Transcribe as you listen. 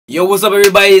Yo, what's up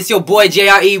everybody? It's your boy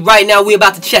JRE. Right now we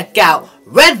about to check out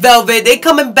Red Velvet. They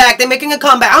coming back. They making a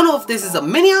comeback. I don't know if this is a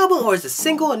mini album or is a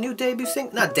single, a new debut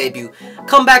single. Not debut.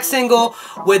 Comeback single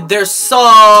with their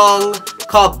song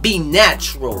called Be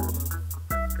Natural.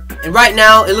 And right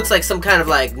now it looks like some kind of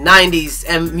like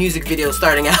 90s music video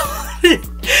starting out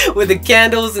with the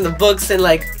candles and the books and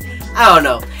like, I don't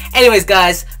know. Anyways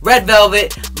guys, Red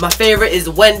Velvet. My favorite is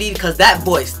Wendy because that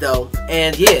voice though.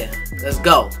 And yeah, let's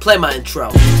go. Play my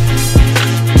intro.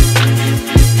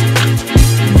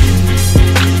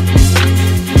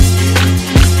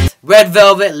 Red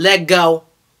Velvet, let go.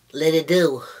 Let it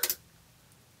do.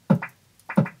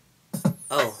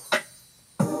 Oh.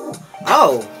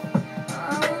 Oh.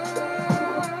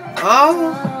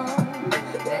 Oh.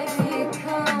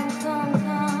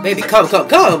 Baby, come.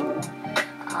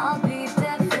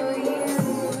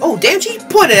 Oh, damn, she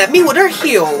pointed at me with her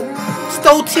heel.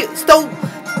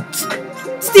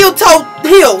 Steel-toe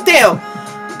heel. Damn.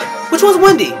 Which one's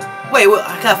Wendy? Wait,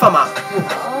 I gotta find my...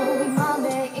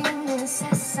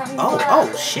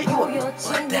 Oh, shit, you want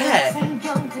that?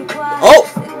 Oh,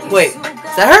 wait, is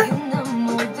that her?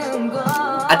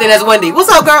 I think that's Wendy. What's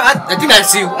up, girl? I think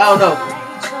that's you. I don't know.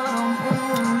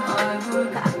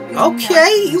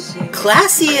 Okay, you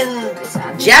classy and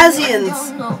jazzy and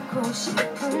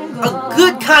a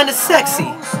good kind of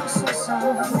sexy.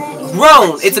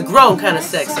 Grown. It's a grown kind of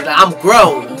sexy. Like, I'm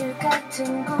grown.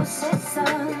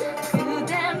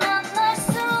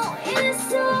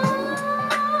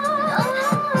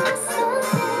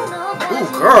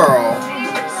 Girl.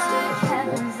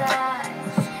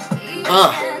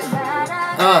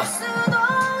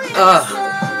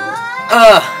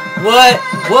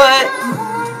 What?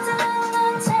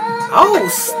 Oh,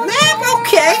 snap,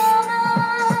 okay.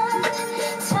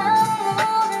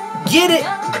 Get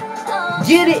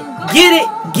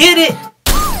it.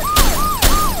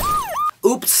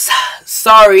 Oops.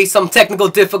 Sorry, some technical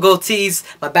difficulties.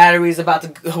 My battery was about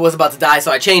to die,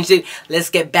 so I changed it.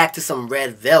 Let's get back to some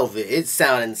Red Velvet. It's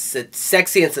sounding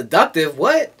sexy and seductive.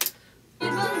 What?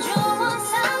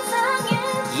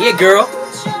 Yeah, girl.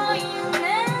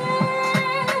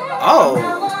 Oh.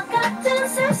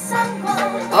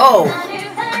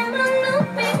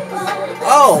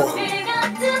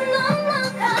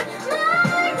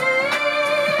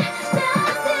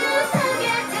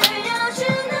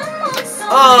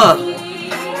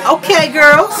 Okay,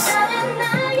 girls.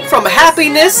 From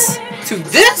happiness to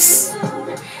this,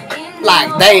 like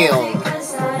damn.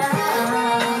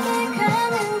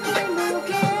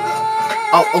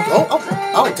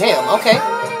 Oh, damn. Okay.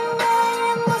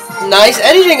 Nice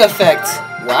editing effect.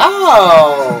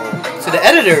 Wow. To the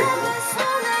editor.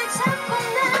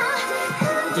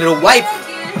 Little wipe.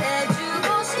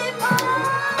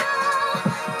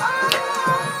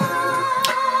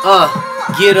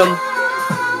 Get him.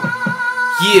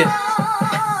 Yeah.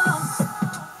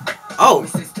 Oh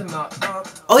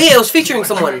yeah, it was featuring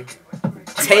someone.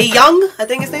 TAEYONG, I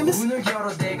think his name is.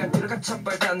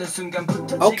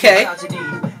 Okay.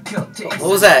 What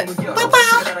was that?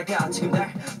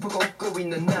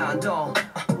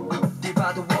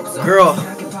 Girl,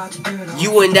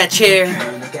 you in that chair.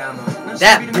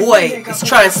 That boy is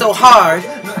trying so hard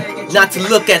not to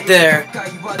look at their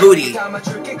booty.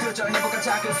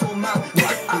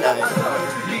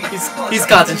 He's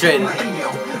concentrated.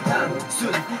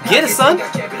 Get it, son.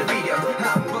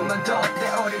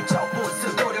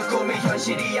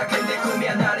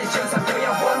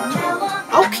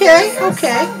 Okay.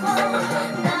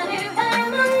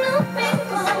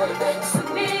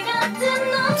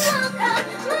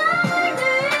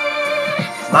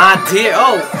 My dear,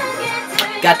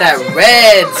 got that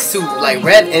red suit, like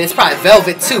red, and it's probably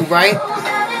velvet too, right?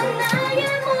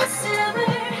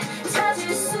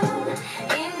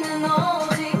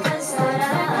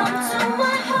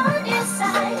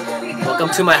 Welcome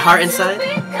to my heart inside.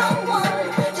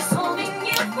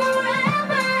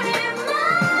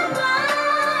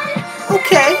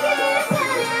 Okay.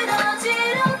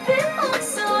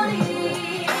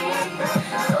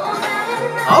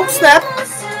 Oh, snap.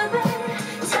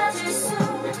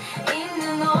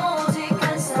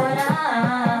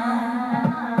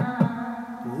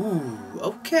 Ooh,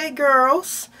 okay,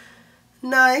 girls.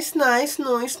 Nice.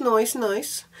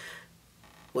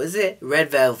 What is it? Red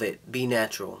Velvet, Be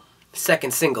Natural.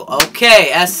 Second single.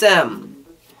 Okay, SM.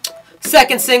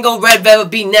 Second single, Red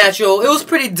Velvet, Be Natural. It was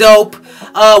pretty dope.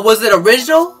 Was it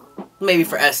original? Maybe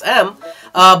for SM.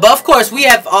 But of course, we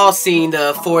have all seen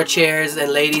the 4 chairs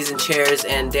and ladies in chairs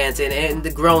and dancing and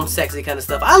the grown sexy kind of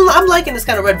stuff. I'm liking this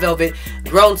kind of Red Velvet,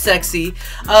 grown sexy.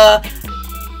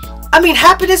 I mean,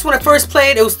 Happiness, when I first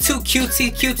played, it was too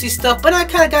cutesy stuff, but I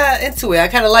kind of got into it. I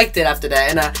kind of liked it after that,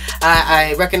 and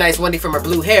I recognized Wendy from her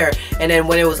blue hair, and then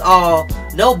when it was all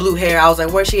no blue hair, I was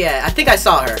like, where's she at? I think I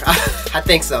saw her. I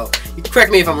think so. You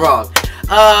correct me if I'm wrong.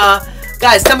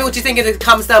 Guys, tell me what you think in the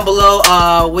comments down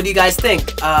below. What do you guys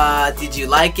think? Did you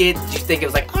like it? Did you think it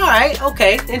was like, alright,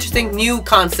 okay, interesting new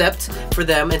concept for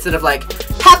them, instead of like,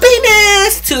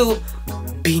 happiness to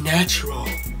be natural.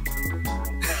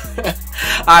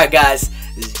 Alright guys,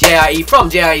 this is JRE from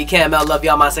Jrekml. Love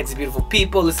y'all, my sexy beautiful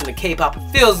people. Listen to K-pop, it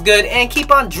feels good, and keep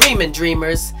on dreaming,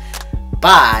 dreamers.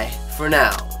 Bye for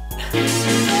now.